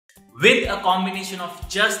With a combination of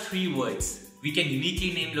just 3 words, we can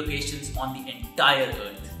uniquely name locations on the entire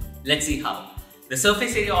Earth. Let's see how. The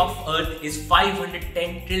surface area of Earth is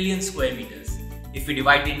 510 trillion square meters. If we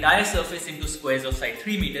divide the entire surface into squares of size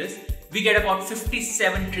 3 meters, we get about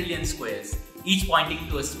 57 trillion squares, each pointing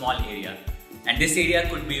to a small area. And this area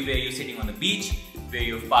could be where you're sitting on the beach, where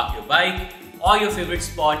you've parked your bike, or your favorite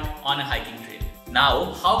spot on a hiking trail.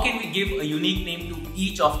 Now, how can we give a unique name to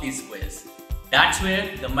each of these squares? That's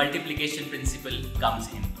where the multiplication principle comes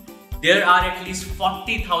in. There are at least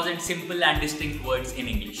 40,000 simple and distinct words in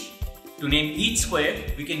English. To name each square,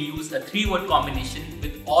 we can use a 3-word combination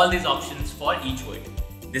with all these options for each word.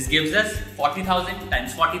 This gives us 40,000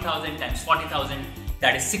 times 40,000 times 40,000,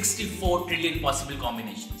 that is 64 trillion possible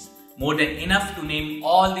combinations. More than enough to name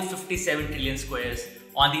all the 57 trillion squares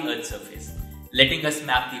on the Earth's surface, letting us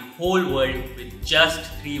map the whole world with just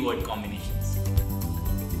 3-word combinations.